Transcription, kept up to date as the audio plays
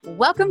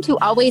Welcome to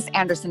Always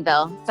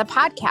Andersonville, the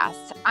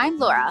podcast. I'm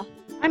Laura.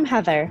 I'm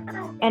Heather.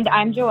 And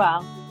I'm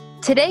Joelle.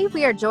 Today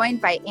we are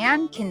joined by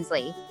Ann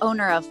Kinsley,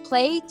 owner of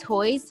Play,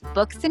 Toys,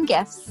 Books, and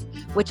Gifts,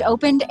 which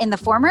opened in the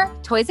former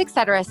Toys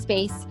Etc.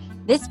 space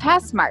this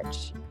past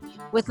March.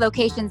 With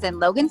locations in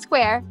Logan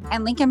Square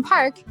and Lincoln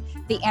Park,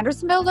 the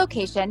Andersonville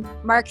location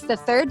marks the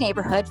third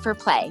neighborhood for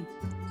Play.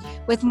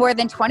 With more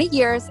than 20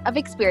 years of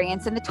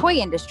experience in the toy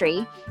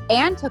industry,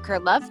 Ann took her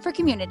love for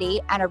community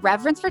and a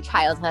reverence for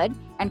childhood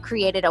and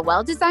created a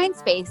well-designed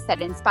space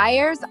that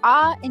inspires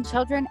awe in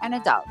children and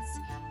adults.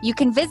 You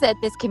can visit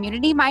this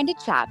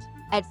community-minded shop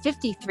at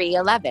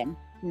 5311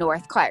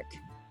 North Clark.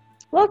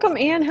 Welcome,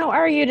 Ann. How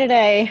are you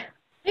today?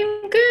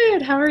 I'm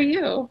good. How are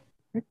you?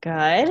 We're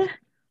good.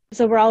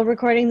 So we're all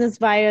recording this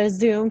via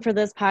Zoom for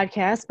this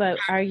podcast, but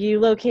are you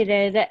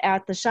located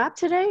at the shop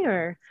today,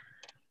 or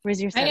where's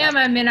your setup? I am.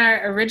 I'm in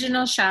our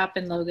original shop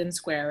in Logan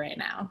Square right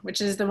now, which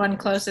is the one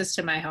closest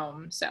to my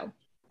home. So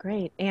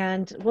great.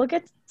 And we'll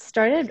get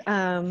started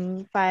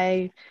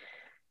by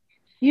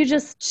you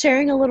just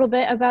sharing a little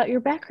bit about your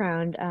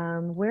background.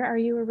 Where are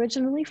you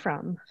originally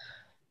from?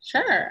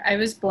 Sure. I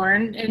was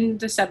born in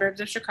the suburbs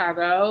of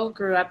Chicago,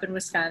 grew up in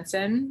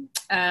Wisconsin,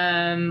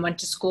 went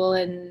to school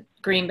in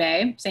Green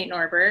Bay, St.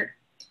 Norbert,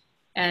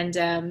 and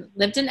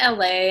lived in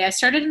LA. I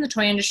started in the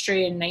toy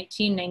industry in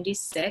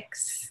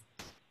 1996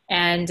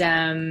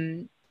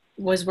 and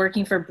was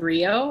working for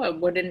Brio, a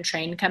wooden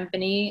train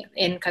company,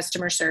 in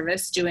customer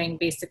service, doing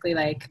basically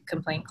like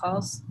complaint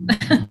calls.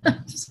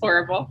 It's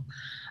horrible.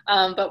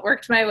 But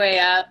worked my way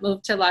up,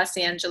 moved to Los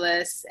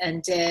Angeles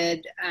and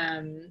did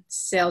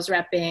sales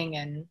repping.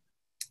 And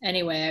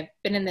anyway,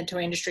 I've been in the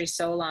toy industry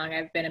so long.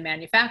 I've been a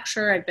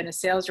manufacturer, I've been a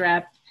sales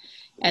rep.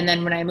 And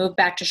then when I moved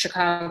back to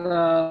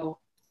Chicago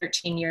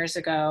 13 years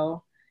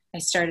ago, I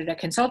started a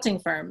consulting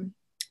firm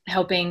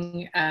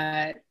helping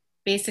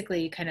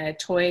basically kind of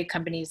toy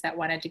companies that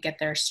wanted to get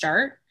their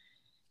start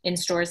in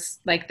stores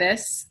like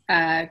this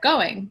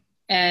going.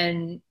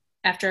 And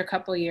after a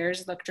couple of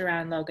years, looked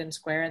around Logan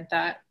Square and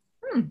thought,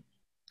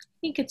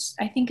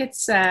 I think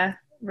it's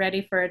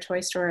ready for a toy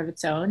store of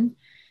its own.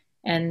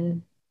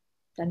 And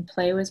then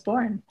Play was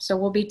born. So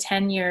we'll be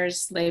 10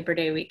 years Labor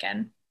Day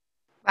weekend.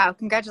 Wow,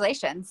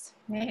 congratulations.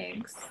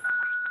 Thanks.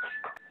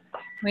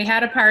 We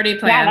had a party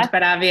planned,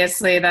 but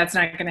obviously that's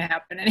not going to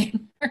happen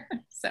anymore.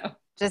 So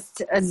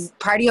just a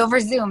party over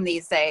Zoom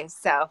these days.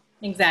 So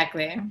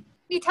exactly. Can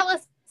you tell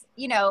us,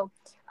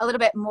 a little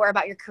bit more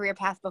about your career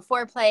path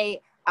before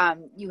Play?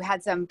 You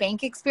had some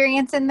bank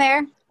experience in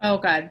there? Oh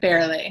God,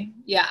 barely.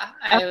 Yeah.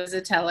 I was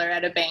a teller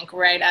at a bank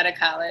right out of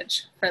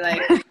college for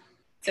like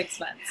 6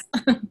 months.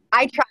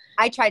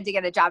 I tried to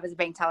get a job as a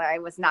bank teller. I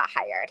was not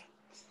hired.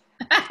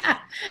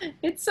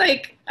 It's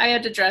like I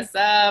had to dress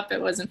up. It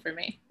wasn't for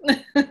me.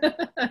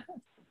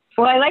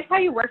 Well, I like how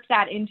you worked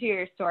that into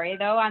your story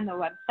though on the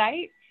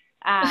website.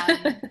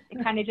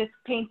 It kind of just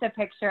paints a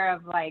picture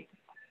of like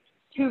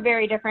two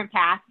very different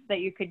paths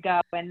that you could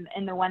go and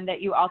the one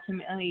that you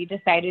ultimately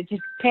decided to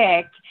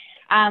pick.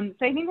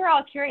 So I think we're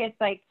all curious,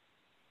 like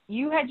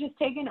you had just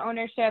taken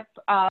ownership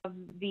of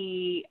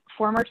the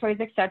former Toys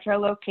Etc.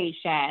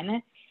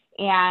 location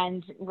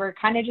and we're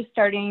kind of just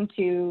starting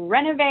to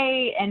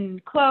renovate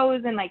and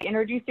close and like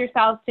introduce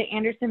yourselves to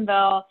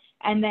Andersonville,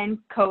 and then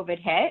COVID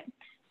hit.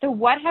 So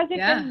what has it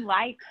been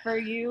like for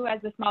you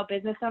as a small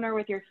business owner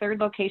with your third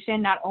location,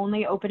 not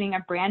only opening a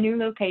brand new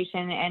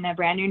location and a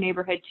brand new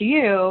neighborhood to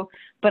you,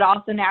 but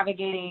also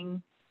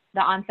navigating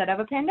the onset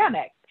of a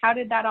pandemic? How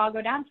did that all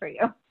go down for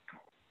you?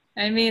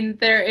 I mean,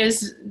 there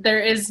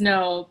is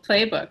no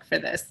playbook for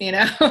this,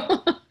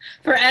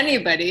 for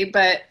anybody,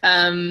 but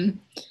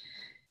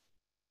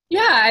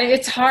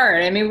it's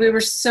hard. I mean, we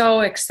were so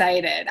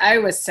excited. I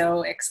was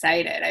so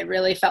excited. I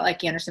really felt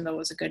like Andersonville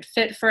was a good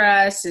fit for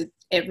us.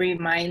 It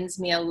reminds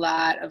me a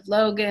lot of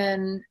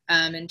Logan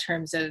in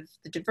terms of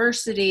the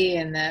diversity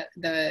and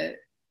the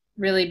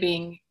really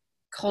being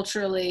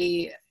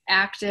culturally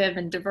active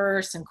and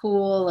diverse and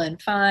cool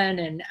and fun.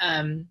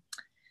 And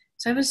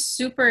so I was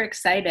super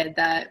excited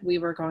that we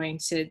were going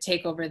to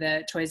take over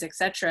the Toys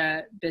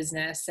Etc.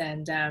 business.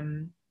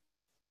 And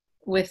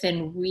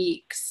within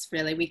weeks,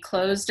 really, we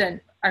closed.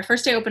 And our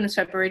first day open was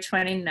February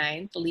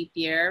 29th, leap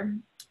year.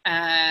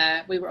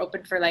 We were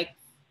open for like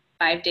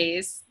 5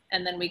 days.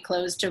 And then we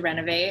closed to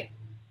renovate.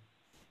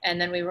 And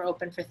then we were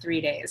open for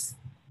 3 days.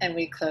 And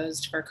we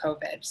closed for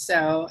COVID.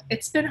 So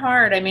it's been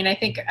hard. I mean, I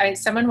think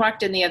someone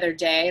walked in the other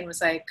day and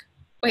was like,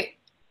 wait,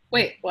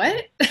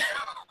 what?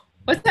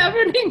 What's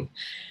happening?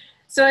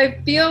 So I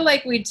feel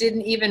like we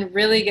didn't even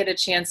really get a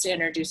chance to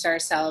introduce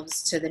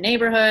ourselves to the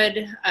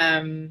neighborhood.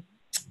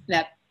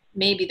 That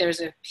maybe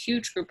there's a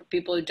huge group of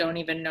people who don't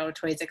even know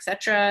Toys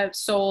Etc.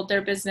 sold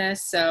their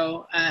business.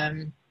 So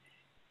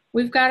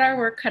we've got our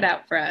work cut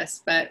out for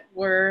us, but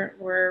we're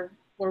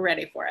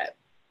ready for it.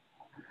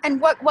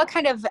 And what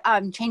kind of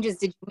changes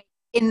did you make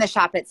in the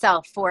shop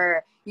itself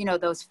for,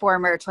 those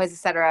former Toys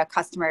Etc.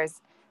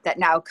 customers that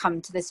now come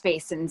to the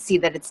space and see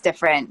that it's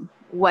different?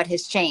 What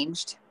has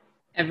changed?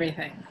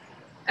 Everything.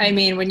 I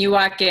mean, when you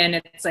walk in,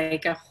 it's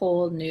like a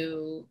whole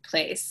new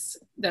place.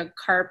 The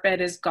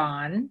carpet is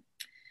gone.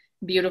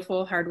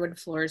 Beautiful hardwood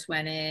floors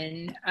went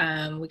in.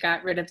 We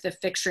got rid of the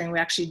fixturing. We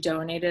actually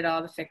donated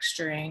all the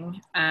fixturing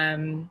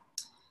and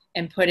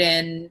put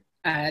in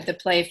the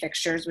play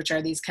fixtures, which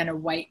are these kind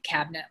of white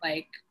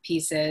cabinet-like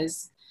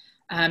pieces.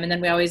 And then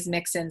we always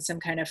mix in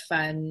some kind of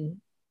fun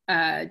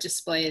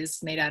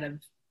displays made out of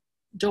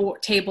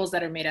tables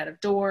that are made out of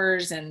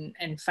doors and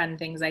fun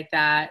things like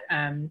that.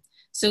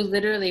 So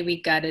literally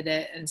we gutted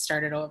it and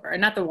started over,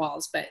 and not the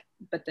walls, but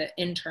the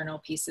internal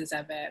pieces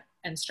of it,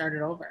 and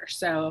started over.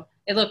 So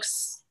it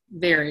looks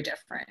very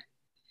different.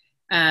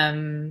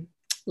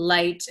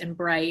 Light and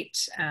bright,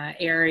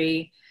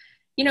 airy.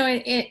 You know,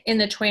 in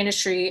the toy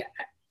industry,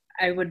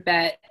 I would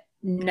bet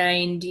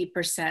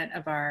 90%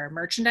 of our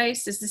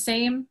merchandise is the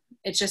same.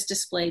 It's just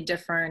displayed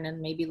different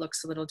and maybe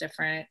looks a little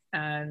different,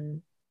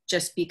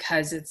 just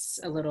because it's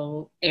a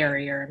little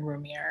airier and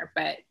roomier.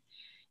 But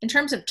in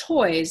terms of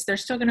toys, they're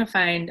still going to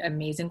find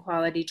amazing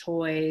quality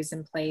toys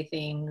and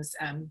playthings,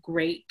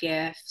 great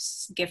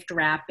gifts, gift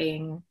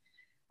wrapping,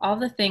 all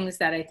the things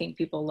that I think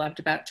people loved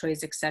about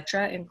Toys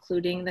Etc.,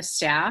 including the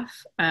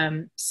staff,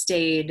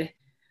 stayed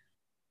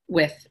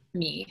with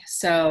me.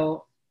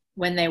 So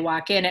when they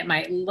walk in, it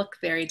might look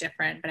very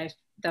different, but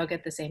they'll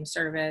get the same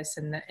service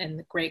and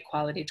the great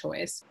quality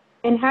toys.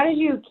 And how did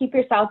you keep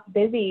yourself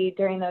busy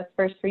during those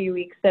first few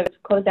weeks of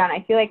close down?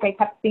 I feel like I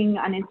kept seeing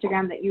on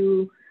Instagram that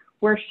you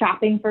were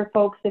shopping for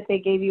folks if they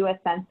gave you a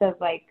sense of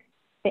like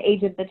the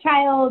age of the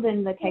child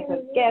and the type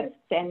of gifts,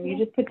 and you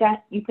just put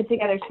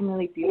together some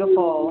really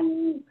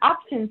beautiful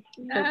options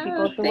for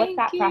people. So what's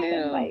that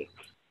process like?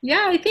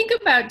 Yeah, I think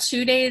about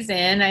 2 days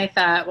in, I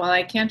thought, well,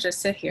 I can't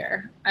just sit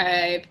here.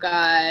 I've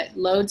got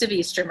loads of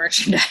Easter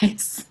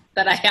merchandise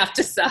that I have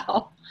to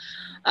sell.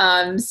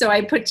 So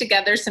I put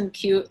together some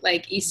cute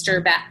like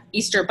Easter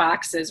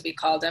boxes, we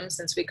called them,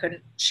 since we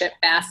couldn't ship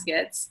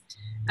baskets.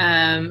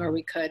 Or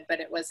we could, but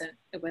it wasn't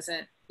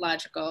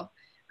logical.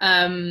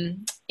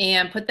 And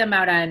put them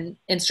out on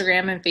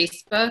Instagram and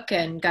Facebook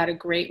and got a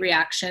great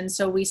reaction.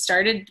 So we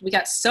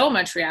got so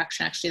much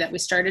reaction actually that we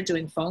started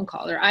doing phone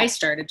calls, or I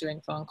started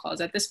doing phone calls.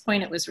 At this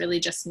point, it was really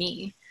just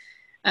me.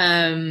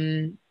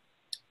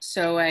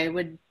 So I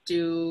would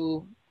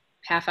do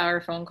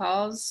half-hour phone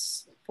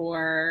calls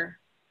for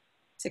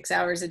 6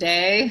 hours a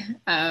day,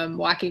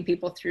 walking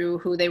people through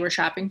who they were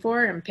shopping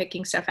for and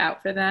picking stuff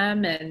out for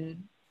them.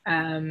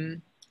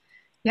 And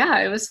yeah,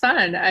 it was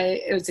fun.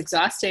 It was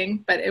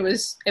exhausting, but it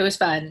was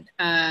fun.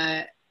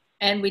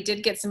 And we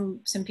did get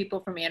some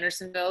people from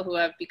Andersonville who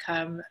have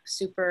become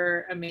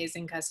super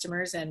amazing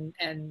customers and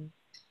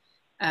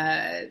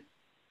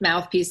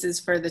mouthpieces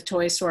for the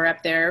toy store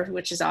up there,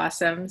 which is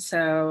awesome.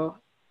 So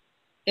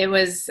it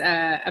was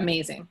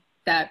amazing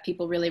that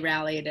people really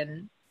rallied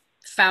and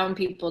found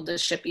people to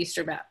ship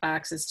Easter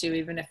boxes to,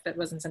 even if it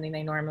wasn't something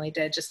they normally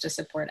did, just to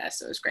support us.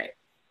 So it was great.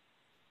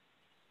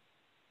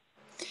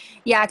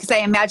 Yeah, because I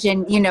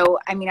imagine,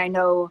 I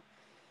know,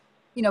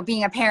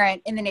 being a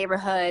parent in the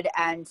neighborhood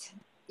and,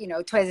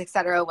 Toys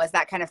Etc. was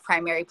that kind of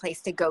primary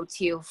place to go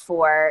to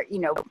for,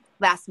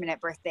 last minute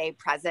birthday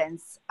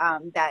presents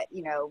that,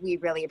 we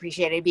really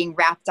appreciated being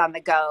wrapped on the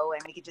go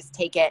and we could just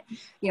take it.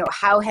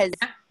 How have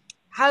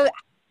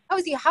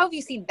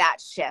you seen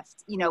that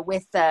shift,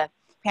 with the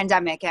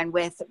pandemic and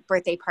with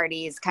birthday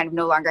parties kind of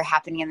no longer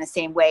happening in the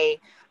same way?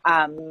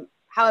 How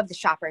have the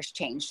shoppers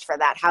changed for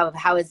that?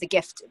 How has the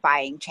gift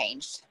buying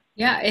changed?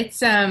 Yeah,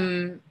 it's,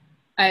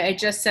 I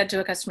just said to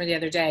a customer the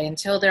other day,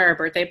 until there are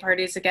birthday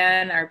parties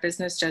again, our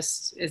business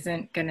just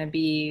isn't going to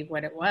be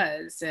what it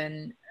was.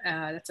 And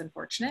that's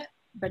unfortunate,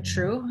 but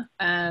true.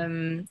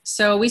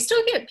 So we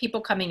still get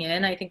people coming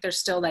in. I think there's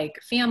still like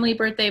family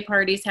birthday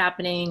parties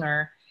happening,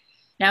 or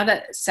now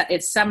that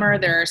it's summer,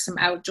 there are some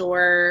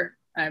outdoor,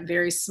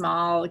 very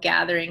small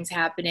gatherings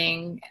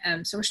happening.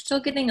 So we're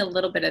still getting a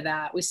little bit of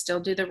that. We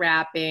still do the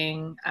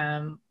wrapping.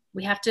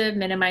 We have to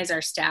minimize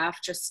our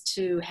staff just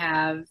to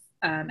have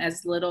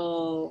as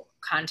little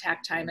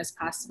contact time as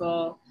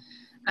possible.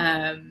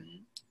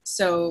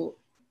 So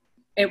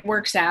it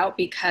works out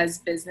because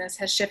business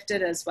has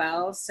shifted as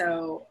well.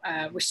 So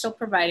we're still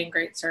providing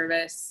great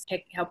service,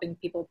 helping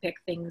people pick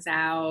things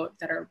out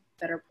that are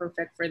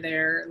perfect for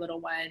their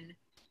little one,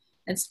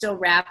 and still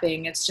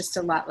wrapping. It's just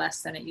a lot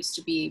less than it used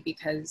to be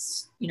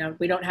because,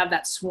 we don't have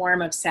that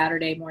swarm of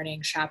Saturday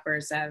morning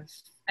shoppers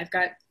I've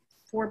got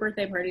 4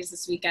 birthday parties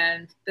this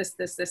weekend, this.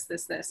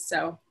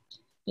 So,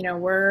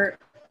 we're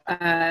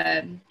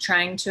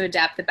trying to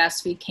adapt the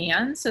best we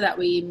can so that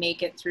we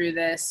make it through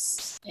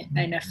this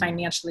in a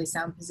financially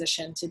sound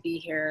position to be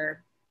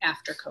here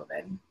after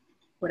COVID,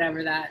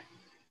 whatever that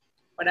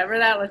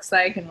looks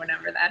like and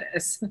whatever that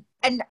is.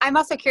 And I'm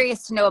also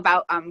curious to know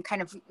about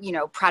kind of,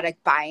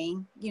 product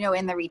buying,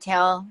 in the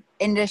retail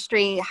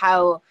industry.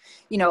 How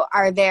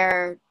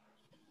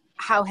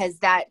has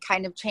that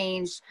kind of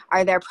changed?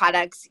 Are there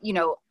products,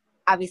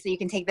 obviously you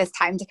can take this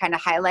time to kind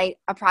of highlight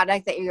a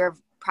product that you're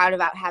proud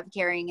about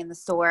carrying in the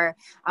store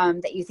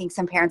that you think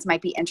some parents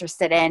might be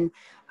interested in.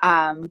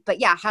 But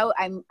yeah,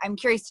 I'm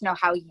curious to know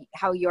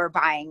how you're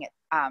buying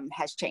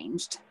has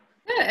changed?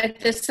 Yeah,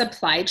 the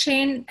supply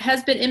chain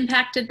has been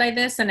impacted by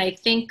this. And I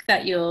think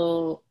that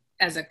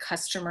as a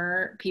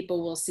customer,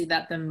 people will see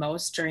that the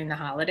most during the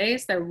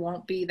holidays. There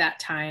won't be that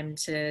time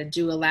to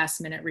do a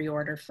last minute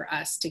reorder for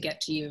us to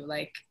get to you.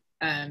 Like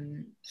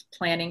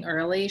planning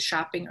early,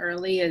 shopping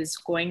early is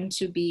going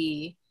to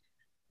be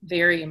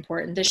very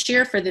important this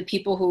year for the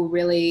people who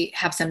really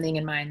have something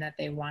in mind that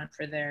they want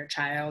for their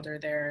child or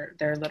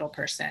their little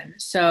person.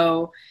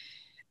 So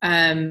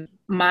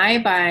my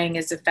buying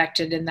is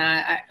affected in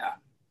that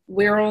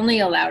we're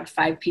only allowed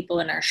 5 people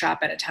in our shop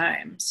at a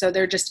time. So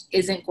there just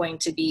isn't going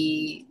to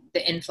be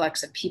the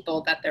influx of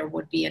people that there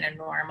would be in a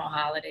normal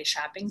holiday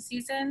shopping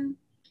season.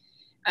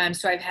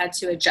 So I've had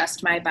to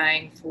adjust my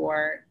buying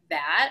for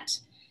that.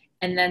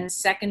 And then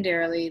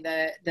secondarily,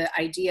 the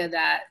idea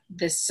that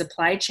this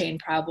supply chain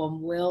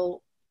problem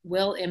will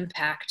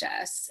impact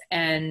us,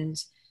 and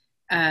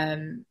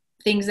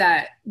things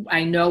that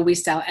I know we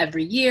sell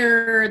every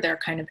year, they're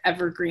kind of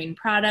evergreen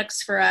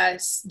products for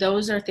us.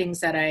 Those are things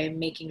that I'm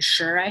making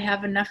sure I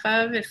have enough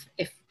of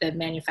if the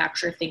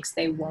manufacturer thinks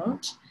they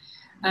won't.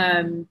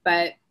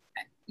 But,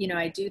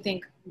 I do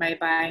think my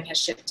buying has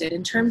shifted.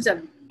 In terms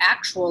of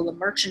actual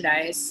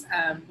merchandise,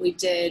 we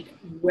did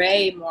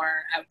way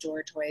more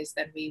outdoor toys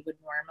than we would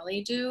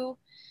normally do.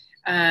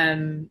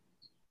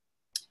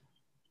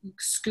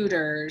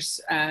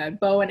 Scooters,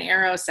 bow and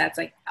arrow sets,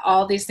 like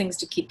all these things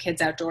to keep kids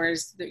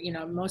outdoors.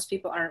 Most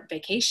people aren't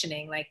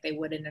vacationing like they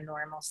would in a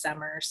normal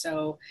summer.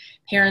 So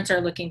parents are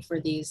looking for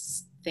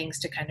these things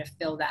to kind of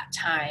fill that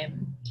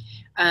time.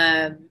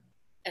 And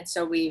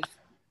so we've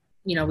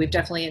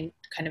definitely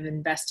kind of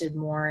invested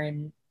more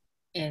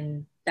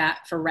in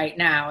that for right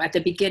now. At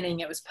the beginning,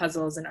 it was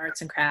puzzles and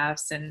arts and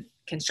crafts and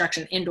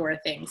construction indoor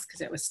things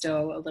because it was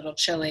still a little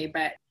chilly.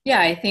 But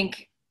yeah, I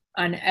think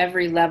on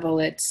every level,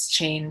 it's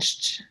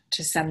changed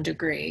to some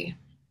degree.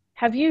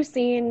 Have you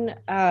seen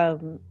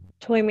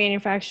toy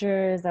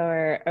manufacturers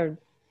or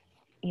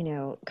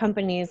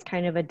companies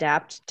kind of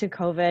adapt to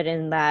COVID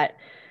in that,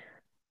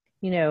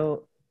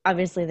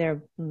 obviously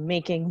they're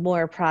making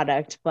more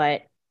product,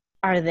 but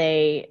are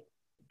they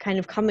kind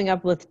of coming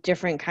up with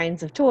different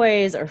kinds of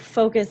toys or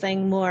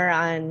focusing more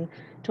on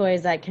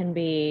toys that can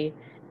be,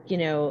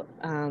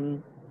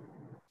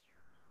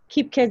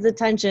 keep kids'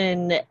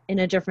 attention in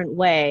a different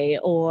way,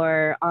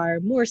 or are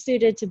more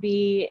suited to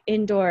be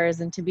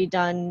indoors and to be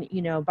done,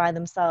 by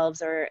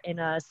themselves or in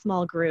a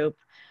small group?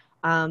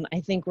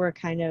 I think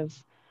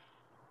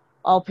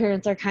all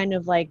parents are kind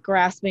of like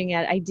grasping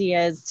at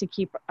ideas to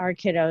keep our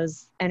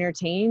kiddos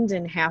entertained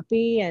and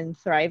happy and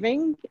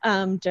thriving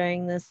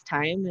during this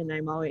time.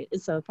 And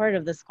so part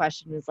of this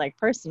question is like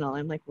personal.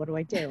 I'm like, what do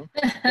I do?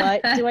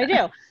 What do I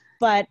do?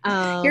 But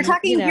you're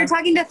talking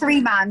to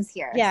 3 moms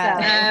here. Yeah.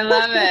 So. I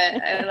love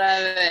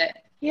it.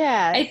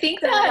 Yeah. I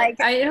think that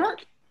I don't,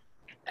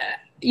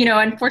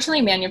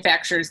 unfortunately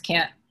manufacturers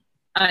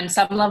on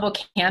some level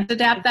can't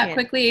adapt that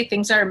quickly.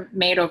 Things are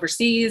made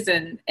overseas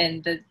and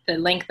the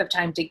length of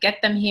time to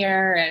get them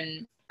here,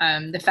 and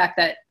the fact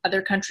that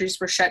other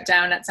countries were shut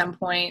down at some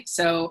point.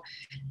 So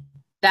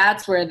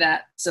that's where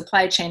that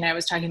supply chain I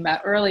was talking about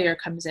earlier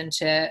comes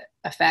into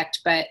effect.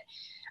 But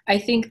I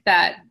think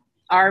that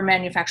our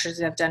manufacturers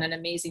have done an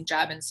amazing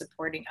job in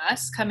supporting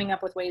us, coming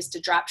up with ways to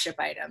drop ship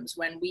items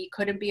when we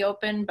couldn't be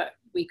open, but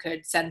we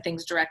could send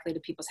things directly to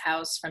people's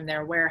house from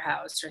their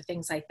warehouse or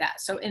things like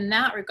that. So in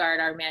that regard,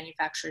 our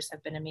manufacturers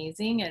have been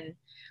amazing and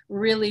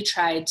really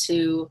tried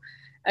to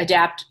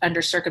adapt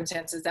under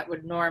circumstances that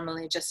would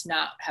normally just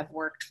not have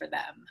worked for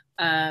them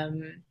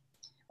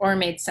or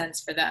made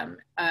sense for them.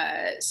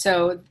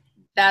 So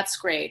that's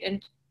great.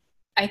 And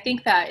I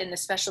think that in the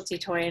specialty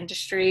toy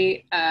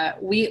industry,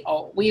 we've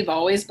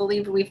always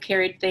believed we've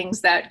carried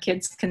things that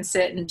kids can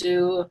sit and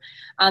do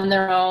on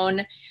their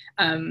own.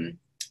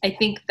 I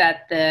think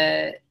that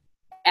the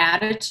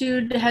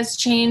attitude has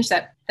changed,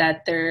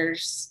 that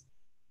there's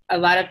a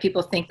lot of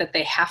people think that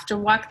they have to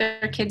walk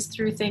their kids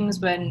through things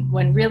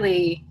when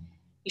really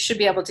you should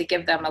be able to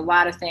give them a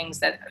lot of things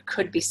that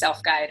could be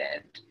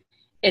self-guided.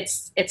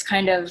 It's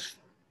kind of,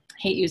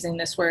 hate using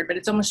this word, but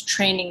it's almost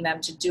training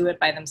them to do it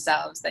by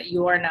themselves, that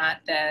you're not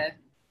the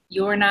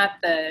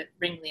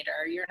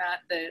ringleader, you're not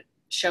the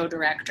show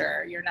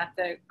director, you're not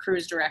the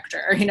cruise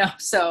director,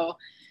 so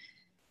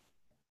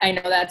I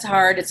know that's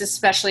hard. It's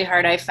especially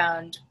hard, I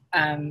found,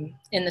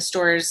 in the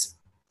stores,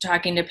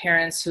 talking to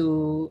parents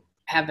who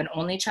have an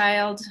only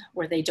child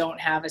where they don't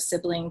have a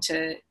sibling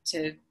to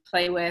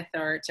play with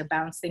or to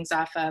bounce things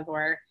off of,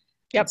 or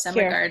in some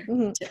regard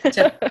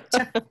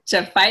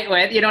to fight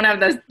with. You don't have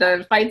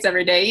the fights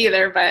every day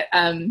either, but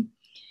I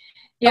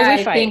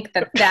think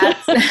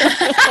that's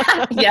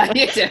yeah,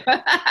 you do.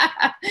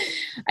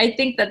 I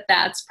think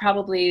that's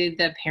probably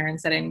the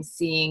parents that I'm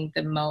seeing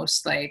the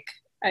most, like,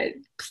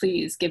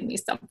 please give me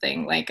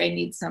something, like I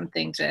need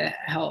something to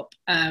help.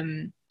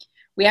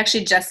 We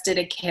actually just did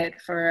a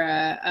kit for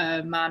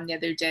a mom the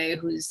other day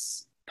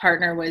whose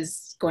partner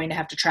was going to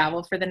have to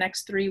travel for the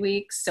next 3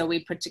 weeks. So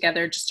we put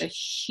together just a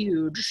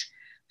huge,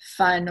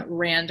 fun,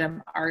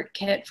 random art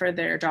kit for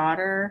their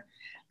daughter.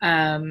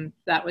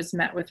 that was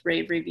met with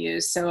rave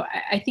reviews. So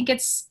I think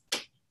it's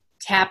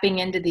tapping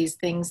into these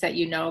things that,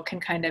 you know, can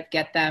kind of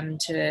get them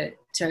to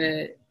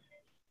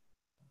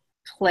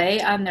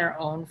play on their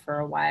own for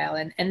a while.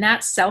 And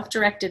that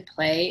self-directed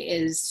play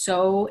is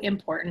so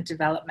important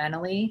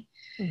developmentally.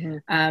 Mm-hmm.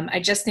 I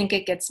just think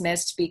it gets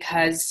missed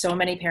because so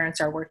many parents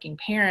are working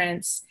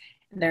parents.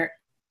 They're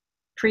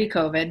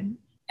pre-COVID.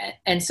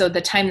 And so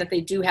the time that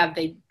they do have,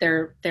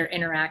 they're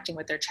interacting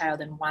with their child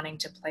and wanting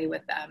to play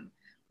with them,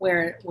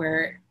 where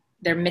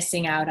they're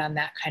missing out on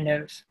that kind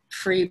of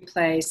free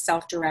play,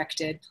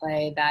 self-directed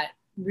play that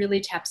really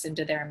taps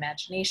into their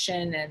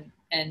imagination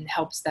and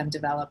helps them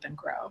develop and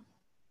grow.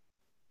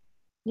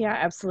 Yeah,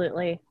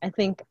 absolutely. I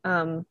think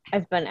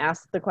I've been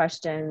asked the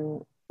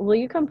question, will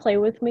you come play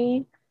with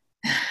me?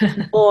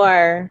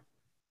 More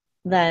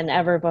than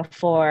ever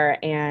before.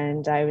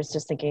 And I was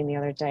just thinking the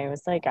other day, I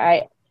was like,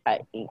 I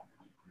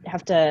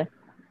have to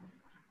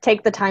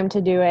take the time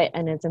to do it,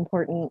 and it's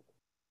important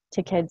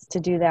to kids to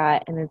do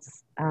that, and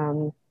it's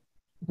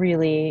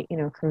really, you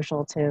know,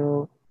 crucial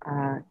to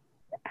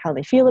how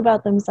they feel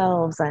about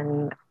themselves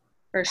and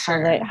For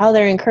sure. how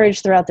they're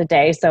encouraged throughout the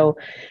day. So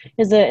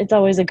it's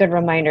always a good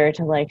reminder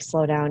to like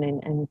slow down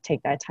and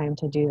take that time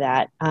to do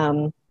that.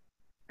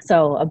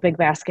 So a big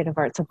basket of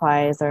art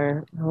supplies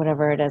or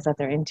whatever it is that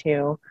they're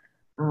into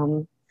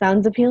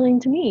sounds appealing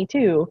to me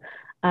too.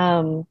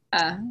 I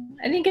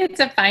think it's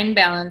a fine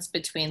balance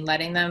between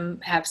letting them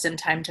have some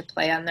time to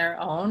play on their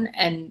own,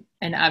 and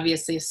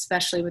obviously,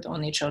 especially with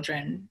only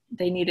children,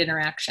 they need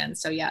interaction.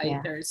 So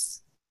yeah.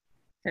 There's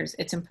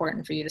it's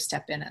important for you to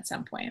step in at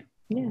some point.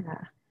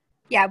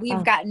 Yeah,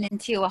 we've gotten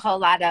into a whole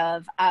lot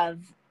of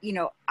you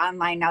know,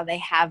 online now. They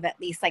have at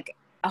least like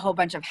a whole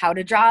bunch of how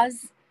to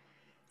draws.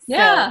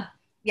 Yeah. So,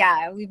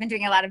 yeah, we've been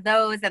doing a lot of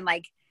those, and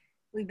like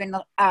we've been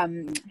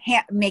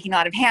making a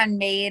lot of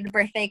handmade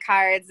birthday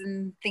cards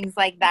and things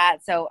like that.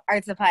 So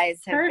art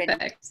supplies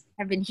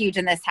have been huge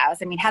in this house.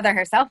 I mean, Heather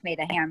herself made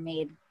a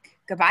handmade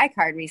goodbye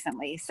card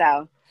recently.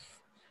 So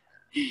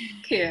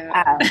cute.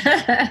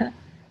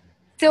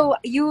 So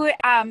you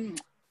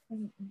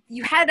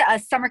had a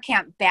summer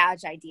camp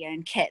badge idea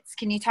and kits.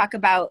 Can you talk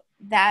about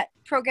that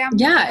program?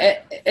 Yeah,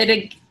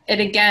 it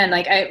again,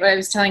 like I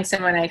was telling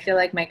someone, I feel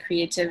like my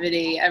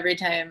creativity, every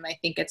time I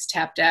think it's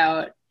tapped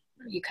out,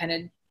 you kind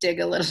of dig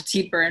a little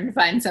deeper and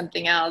find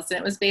something else. And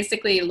it was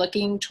basically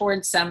looking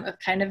towards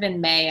kind of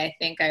in May, I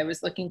think I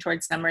was looking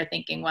towards summer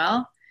thinking,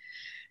 well,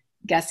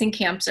 guessing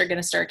camps are going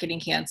to start getting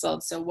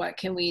canceled. So what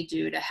can we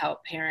do to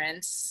help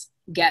parents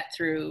get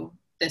through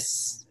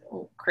this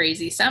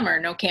crazy summer?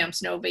 No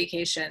camps, no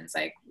vacations,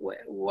 like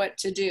what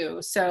to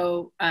do.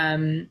 So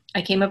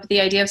I came up with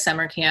the idea of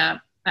summer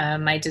camp.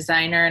 My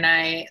designer and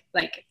I,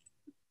 like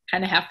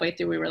kind of halfway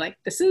through, we were like,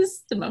 this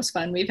is the most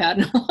fun we've had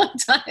in a long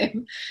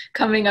time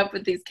coming up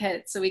with these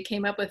kits. So we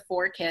came up with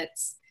 4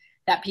 kits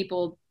that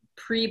people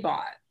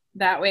pre-bought.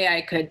 That way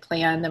I could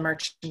plan the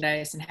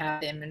merchandise and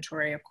have the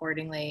inventory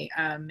accordingly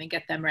and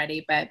get them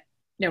ready. But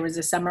there was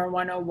a summer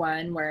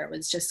 101 where it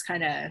was just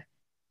kind of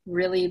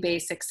really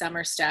basic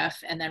summer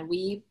stuff. And then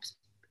we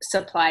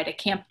supplied a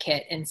camp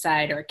kit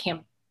inside, or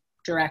camp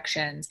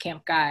directions,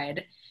 camp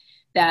guide,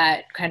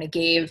 that kind of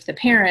gave the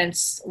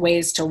parents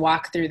ways to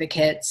walk through the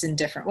kits in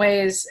different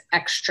ways,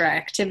 extra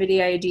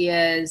activity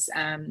ideas.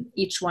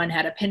 Each one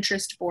had a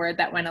Pinterest board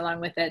that went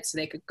along with it, so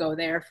they could go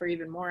there for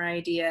even more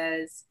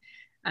ideas.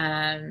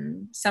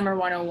 Summer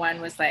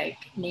 101 was like,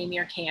 name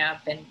your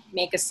camp and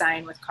make a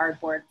sign with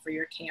cardboard for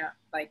your camp,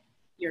 like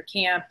your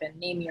camp, and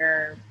name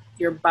your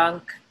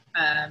bunk.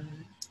 And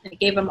it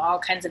gave them all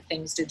kinds of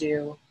things to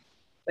do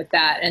with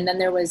that. And then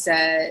there was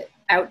a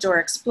outdoor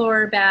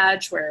explorer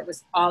badge where it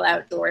was all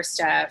outdoor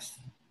stuff,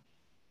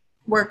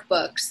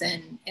 workbooks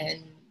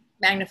and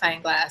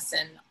magnifying glass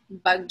and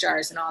bug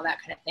jars and all that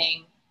kind of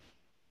thing.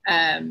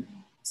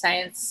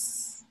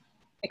 Science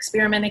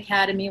Experiment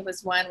Academy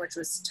was one, which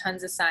was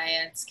tons of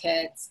science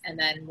kits. And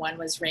then one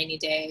was rainy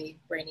day,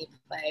 rainy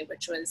play,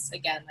 which was,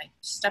 again, like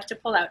stuff to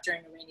pull out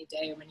during a rainy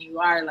day when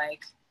you are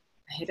like,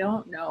 I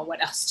don't know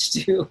what else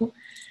to do.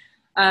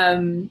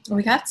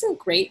 We got some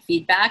great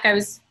feedback.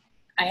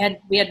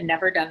 We had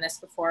never done this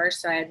before,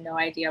 so I had no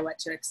idea what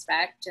to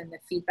expect. And the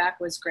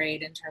feedback was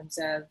great in terms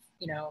of,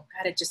 you know,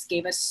 God, it just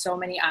gave us so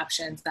many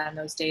options on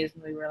those days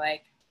when we were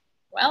like,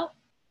 well,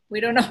 we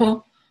don't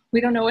know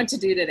what to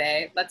do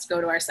today. Let's go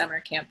to our summer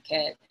camp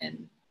kit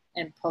and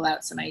pull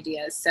out some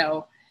ideas.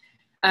 So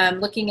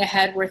looking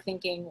ahead, we're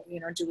thinking, you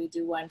know, do we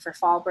do one for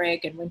fall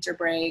break and winter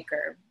break,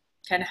 or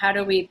kind of how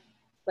do we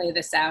play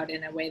this out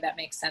in a way that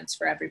makes sense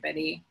for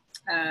everybody?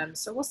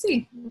 So we'll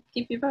see. We'll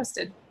keep you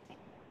posted.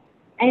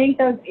 I think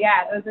those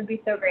would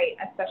be so great,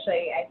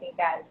 especially I think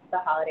as the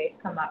holidays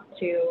come up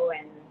too,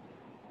 and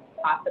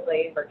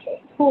possibly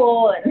virtual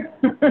school and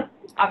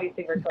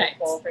obviously virtual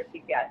school for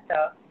CPS.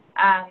 So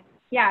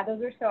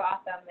those are so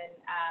awesome.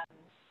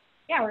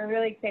 And we're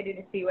really excited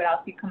to see what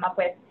else you come up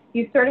with.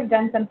 You've sort of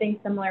done something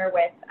similar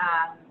with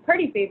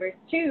party favors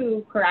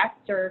too,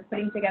 correct? Or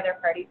putting together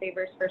party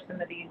favors for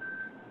some of these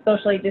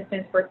socially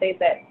distanced birthdays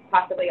that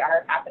possibly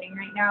are happening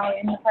right now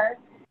in the park?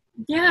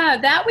 Yeah,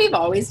 that we've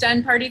always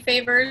done party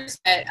favors.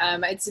 But,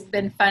 it's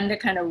been fun to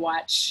kind of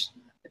watch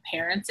the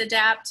parents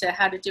adapt to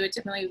how to do it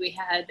differently. We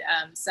had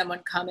someone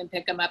come and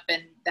pick them up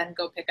and then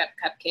go pick up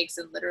cupcakes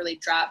and literally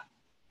drop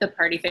the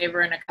party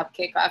favor and a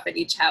cupcake off at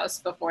each house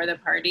before the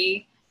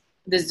party,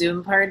 the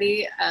Zoom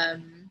party.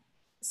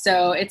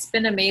 So it's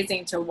been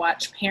amazing to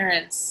watch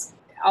parents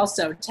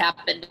also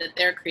tap into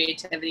their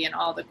creativity and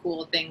all the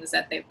cool things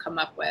that they've come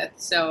up with.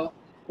 So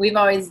we've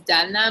always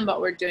done them,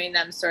 but we're doing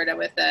them sort of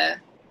with a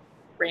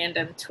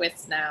random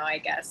twist now, I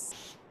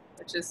guess,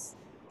 which is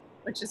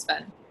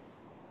fun.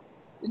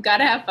 We've got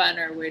to have fun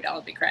or we'd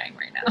all be crying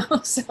right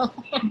now. So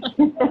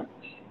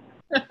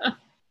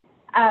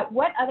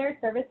what other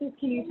services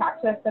can you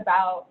talk to us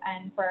about?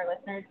 And for our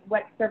listeners,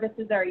 what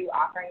services are you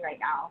offering right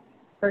now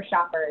for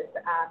shoppers?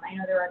 I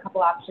know there were a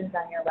couple options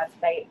on your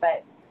website,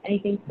 but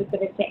anything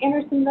specific to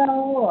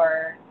Andersonville,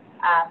 or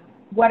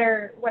what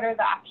are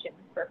the options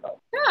for folks?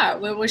 Yeah,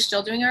 we're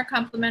still doing our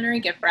complimentary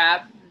gift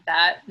wrap.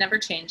 That never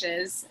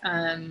changes.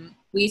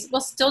 We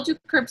will still do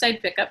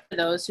curbside pickup for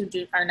those who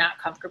are not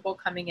comfortable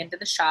coming into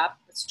the shop.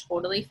 It's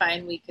totally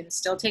fine. We can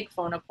still take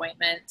phone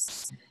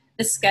appointments.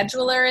 The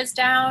scheduler is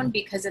down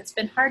because it's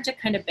been hard to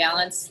kind of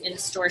balance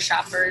in-store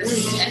shoppers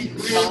and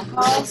phone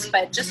calls,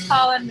 but just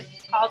call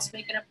to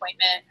make an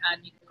appointment.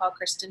 You can call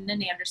Kristen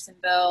in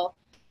Andersonville.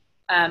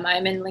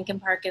 I'm in Lincoln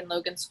Park and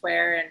Logan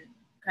Square,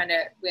 and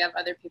we have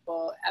other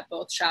people at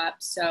both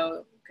shops,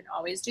 so you can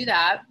always do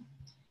that.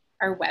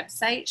 Our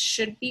website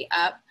should be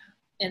up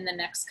in the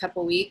next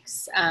couple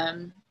weeks.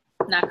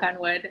 Knock on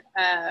wood.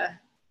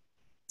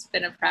 It's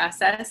been a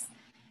process.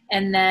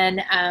 And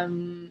then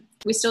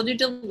we still do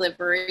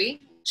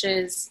delivery, which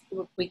is,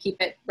 we keep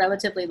it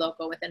relatively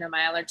local, within a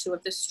mile or two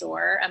of the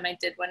store. I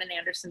did one in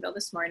Andersonville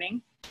this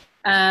morning.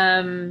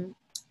 And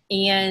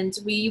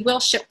we will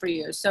ship for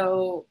you.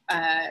 So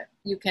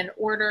you can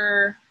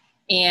order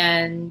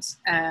and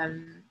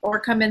or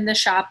come in the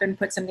shop and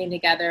put something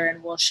together,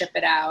 and we'll ship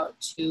it out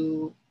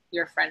to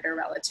your friend or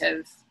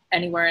relative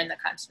anywhere in the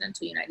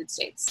continental United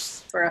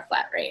States for a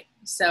flat rate.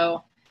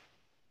 So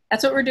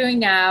that's what we're doing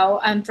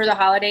now. For the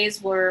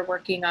holidays, we're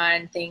working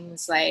on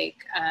things like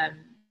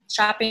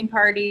shopping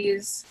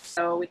parties.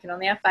 So we can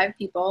only have 5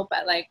 people,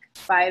 but like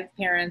 5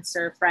 parents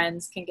or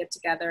friends can get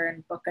together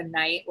and book a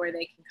night where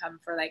they can come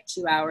for like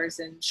 2 hours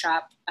and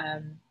shop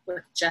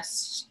with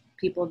just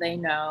people they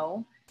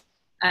know.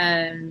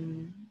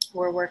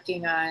 We're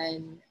working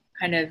on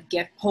kind of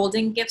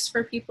holding gifts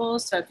for people.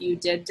 So if you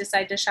did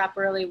decide to shop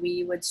early,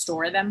 we would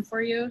store them for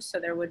you. So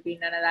there would be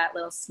none of that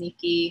little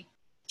sneaky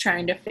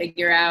trying to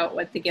figure out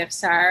what the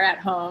gifts are at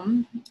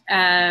home.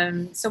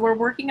 So we're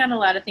working on a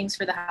lot of things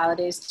for the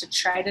holidays to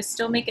try to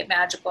still make it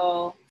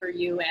magical for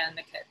you and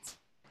the kids.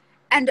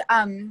 And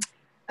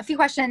a few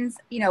questions,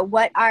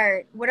 what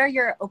are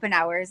your open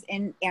hours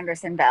in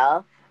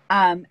Andersonville?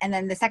 And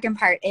then the second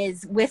part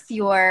is, with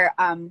your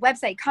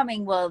website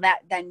coming, will that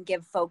then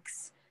give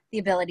folks the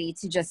ability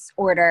to just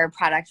order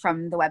product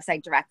from the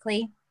website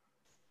directly?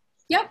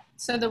 Yep.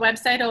 So the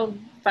website will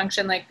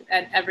function like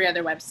at every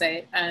other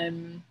website.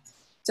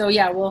 So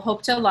yeah, we'll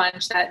hope to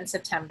launch that in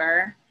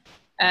September.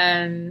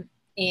 And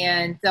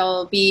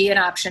there'll be an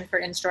option for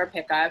in-store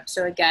pickup.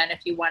 So again,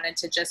 if you wanted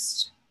to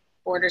just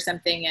order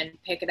something and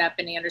pick it up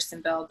in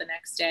Andersonville the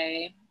next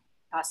day,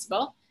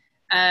 possible.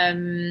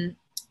 I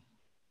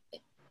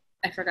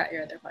forgot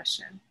your other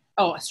question.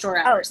 Oh, store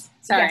hours.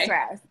 Sorry. Yeah, store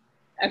hours.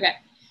 Okay.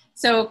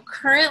 So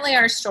currently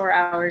our store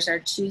hours are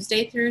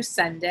Tuesday through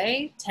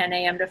Sunday, 10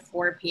 a.m. to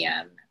 4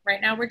 p.m.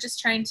 Right now we're just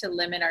trying to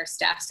limit our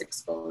staff's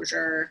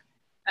exposure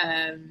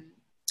and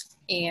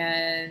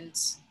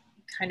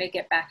kind of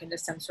get back into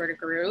some sort of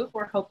groove.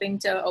 We're hoping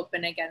to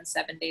open again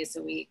 7 days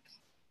a week,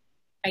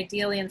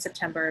 ideally in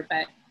September,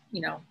 but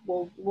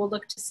we'll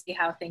look to see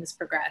how things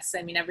progress.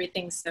 I mean,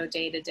 everything's so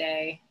day to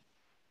day.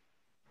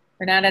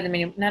 Or not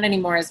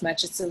anymore as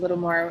much. It's a little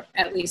more,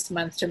 at least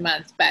month to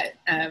month, but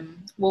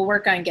we'll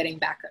work on getting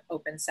back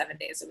open 7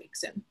 days a week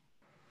soon.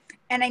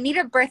 And I need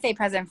a birthday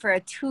present for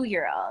a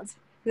 2-year-old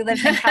who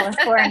lives in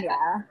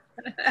California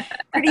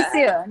pretty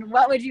soon.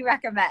 What would you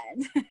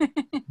recommend?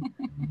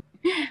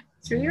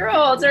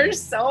 2-year-olds are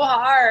so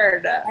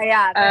hard.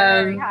 Yeah,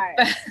 they're very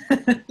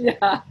hard.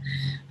 Yeah,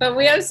 but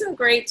we have some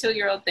great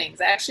 2-year-old things.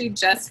 I actually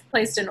just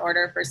placed an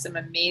order for some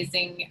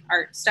amazing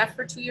art stuff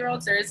for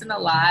 2-year-olds. There isn't a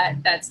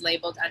lot that's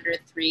labeled under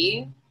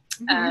 3.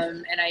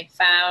 Mm-hmm. And I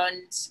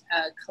found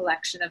a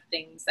collection of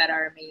things that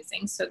are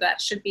amazing. So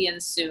that should be in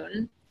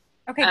soon.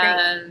 Okay,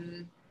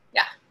 great.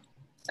 Yeah.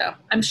 So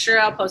I'm sure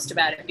I'll post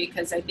about it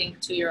because I think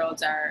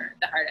 2-year-olds are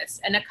the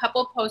hardest. And a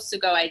couple posts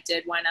ago, I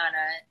did one on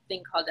a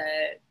thing called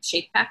a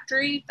Shape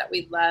Factory that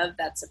we love.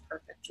 That's a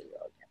perfect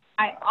 2-year-old gift.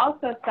 I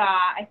also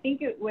saw, I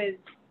think it was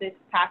this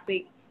past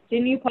week,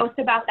 didn't you post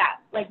about that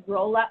like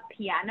roll-up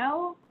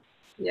piano?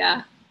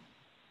 Yeah.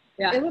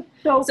 Yeah. It looks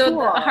so cool.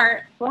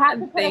 We'll have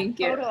to put a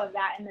photo of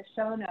that in the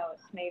show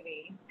notes,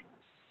 maybe.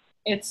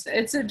 It's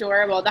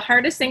adorable. The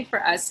hardest thing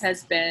for us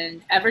has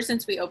been, ever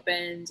since we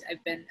opened,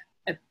 I've been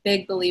a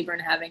big believer in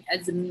having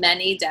as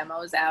many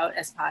demos out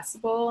as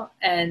possible,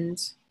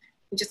 and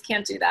we just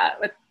can't do that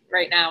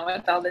right now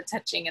with all the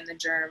touching and the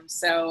germs.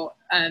 So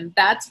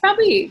that's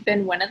probably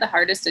been one of the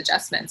hardest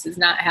adjustments, is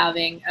not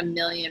having a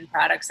million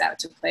products out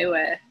to play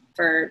with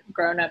for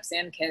grownups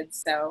and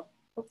kids. So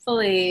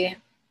hopefully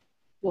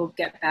we'll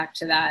get back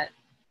to that,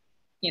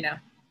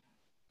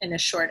 in a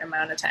short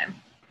amount of time.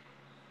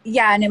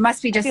 Yeah. And it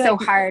must be just so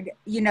hard,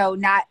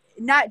 not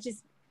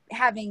just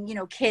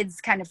having,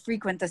 kids kind of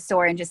frequent the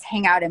store and just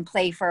hang out and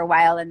play for a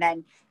while. And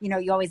then,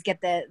 you always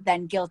get the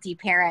then guilty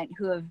parent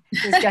who's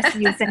just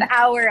used an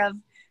hour of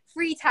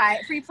free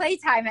play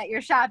time at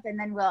your shop, and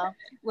then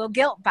we'll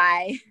guilt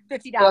buy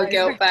 $50. We'll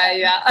guilt buy,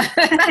 yeah.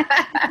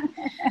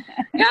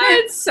 Yeah,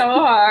 it's so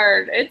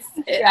hard.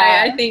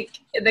 I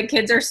think the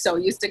kids are so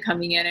used to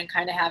coming in and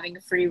kind of having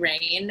free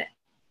reign,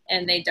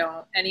 and they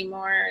don't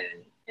anymore.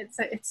 And it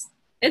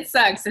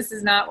sucks. This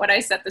is not what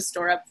I set the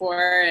store up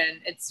for, and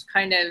it's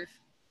kind of,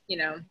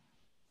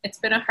 it's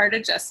been a hard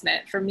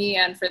adjustment for me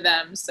and for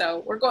them.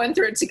 So we're going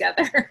through it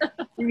together.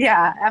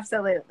 Yeah,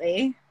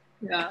 absolutely.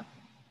 Yeah.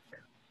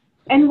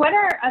 And what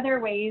are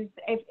other ways,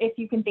 if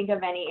you can think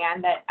of any,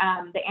 Anne, that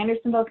the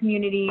Andersonville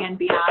community and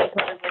beyond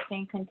what we're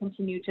listening can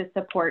continue to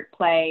support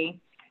play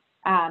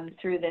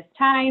through this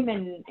time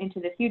and into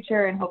the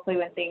future, and hopefully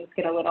when things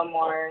get a little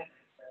more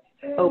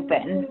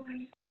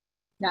open?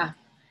 Yeah.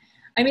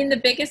 I mean, the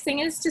biggest thing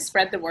is to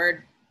spread the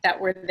word that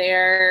we're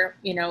there.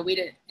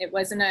 It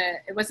wasn't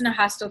a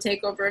hostile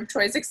takeover of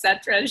Toys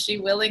Etc. She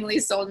willingly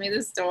sold me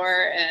the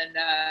store, and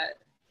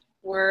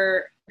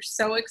we're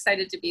so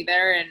excited to be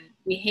there. And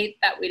we hate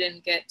that we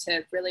didn't get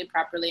to really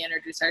properly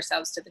introduce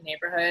ourselves to the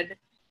neighborhood.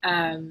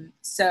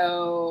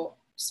 So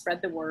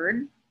spread the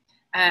word.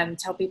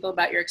 Tell people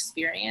about your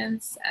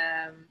experience.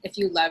 If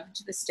you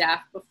loved the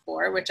staff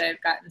before, which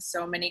I've gotten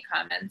so many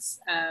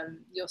comments,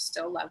 you'll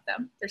still love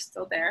them. They're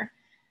still there.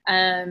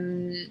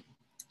 And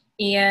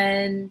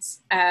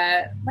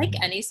like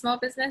any small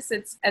business,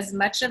 it's as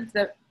much of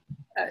the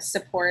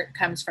support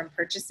comes from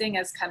purchasing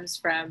as comes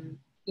from,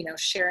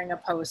 sharing a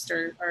post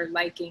or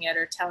liking it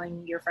or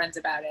telling your friends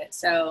about it.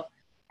 So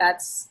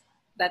that's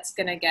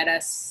going to get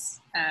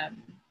us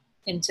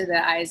into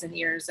the eyes and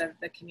ears of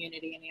the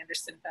community in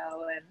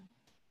Andersonville, and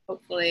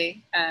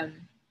hopefully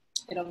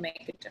it'll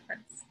make a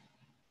difference.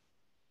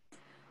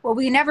 Well,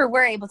 we never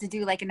were able to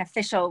do like an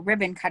official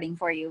ribbon cutting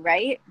for you,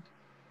 right?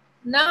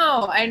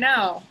 No, I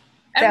know.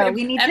 So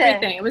we need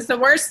everything. It was the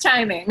worst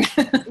timing.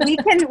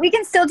 we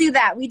can still do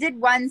that. We did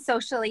one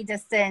socially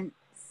distant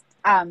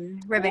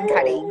ribbon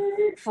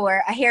cutting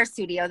for a hair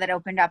studio that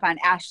opened up on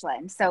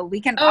Ashland. So we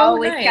can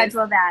always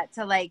schedule that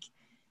to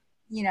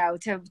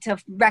to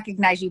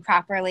recognize you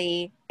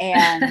properly,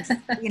 and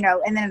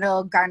and then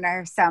it'll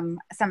garner some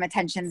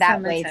attention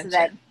that way, so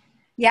that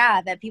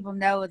that people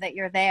know that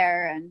you're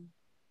there. And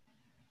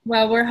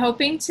well, we're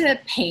hoping to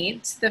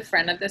paint the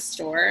front of the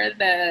store.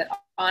 The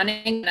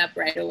awning up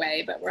right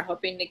away, but we're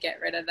hoping to get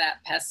rid of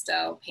that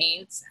pastel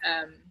paint.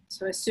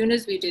 So as soon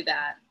as we do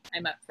that,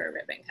 I'm up for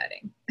ribbon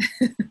cutting.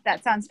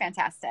 That sounds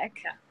fantastic.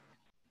 Yeah.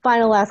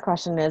 Final last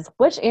question is,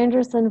 which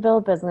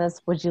Andersonville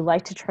business would you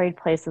like to trade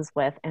places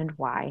with, and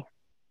why?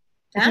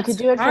 That's if you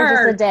could do it for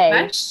just a day.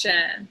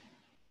 Question.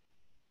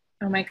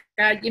 Oh my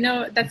God.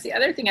 That's the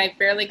other thing. I've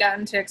barely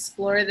gotten to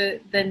explore the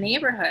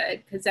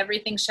neighborhood because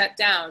everything shut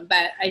down,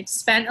 but I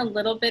spent a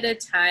little bit of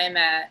time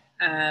at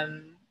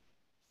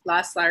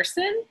Lost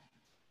Larson,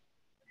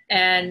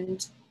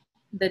 and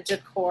the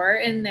decor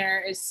in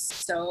there is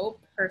so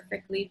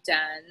perfectly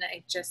done.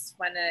 I just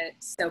want to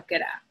soak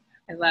it up.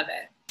 I love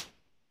it.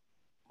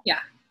 Yeah.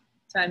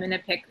 So I'm going to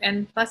pick,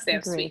 and plus they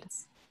have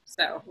sweets.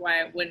 So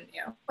why wouldn't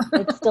you?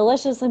 It's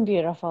delicious and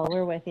beautiful.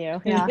 We're with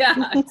you.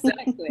 Yeah,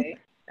 exactly.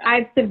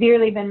 I've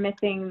severely been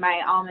missing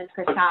my almond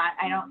croissant.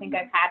 I don't think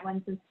I've had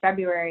one since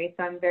February,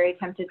 so I'm very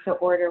tempted to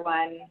order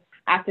one.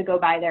 I have to go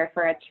by there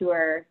for a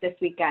tour this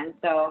weekend,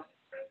 so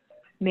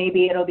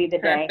maybe it'll be the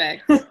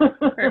day.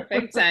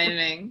 Perfect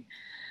timing.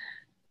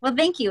 Well,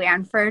 thank you,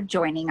 Anne, for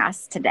joining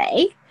us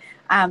today.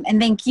 And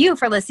thank you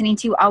for listening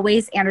to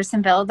Always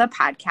Andersonville, the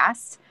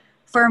podcast.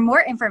 For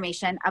more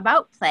information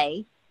about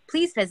Play,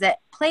 please visit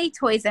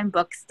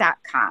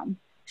playtoysandbooks.com.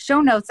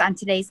 Show notes on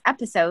today's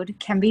episode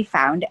can be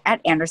found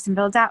at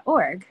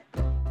andersonville.org.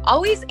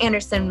 Always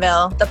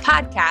Andersonville, the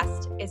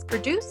podcast, is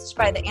produced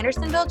by the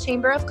Andersonville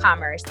Chamber of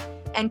Commerce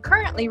and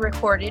currently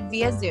recorded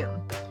via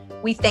Zoom.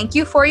 We thank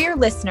you for your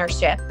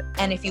listenership,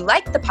 and if you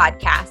like the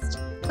podcast,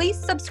 please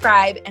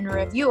subscribe and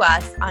review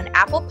us on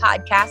Apple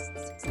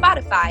Podcasts,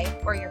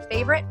 Spotify, or your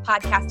favorite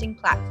podcasting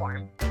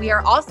platform. We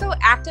are also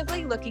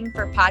actively looking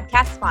for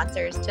podcast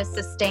sponsors to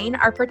sustain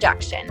our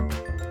production.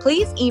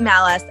 Please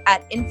email us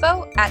at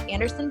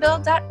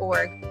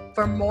info@andersonville.org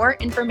for more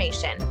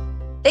information.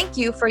 Thank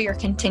you for your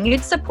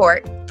continued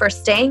support, for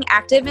staying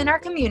active in our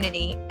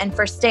community, and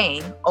for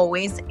staying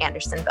always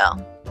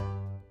Andersonville.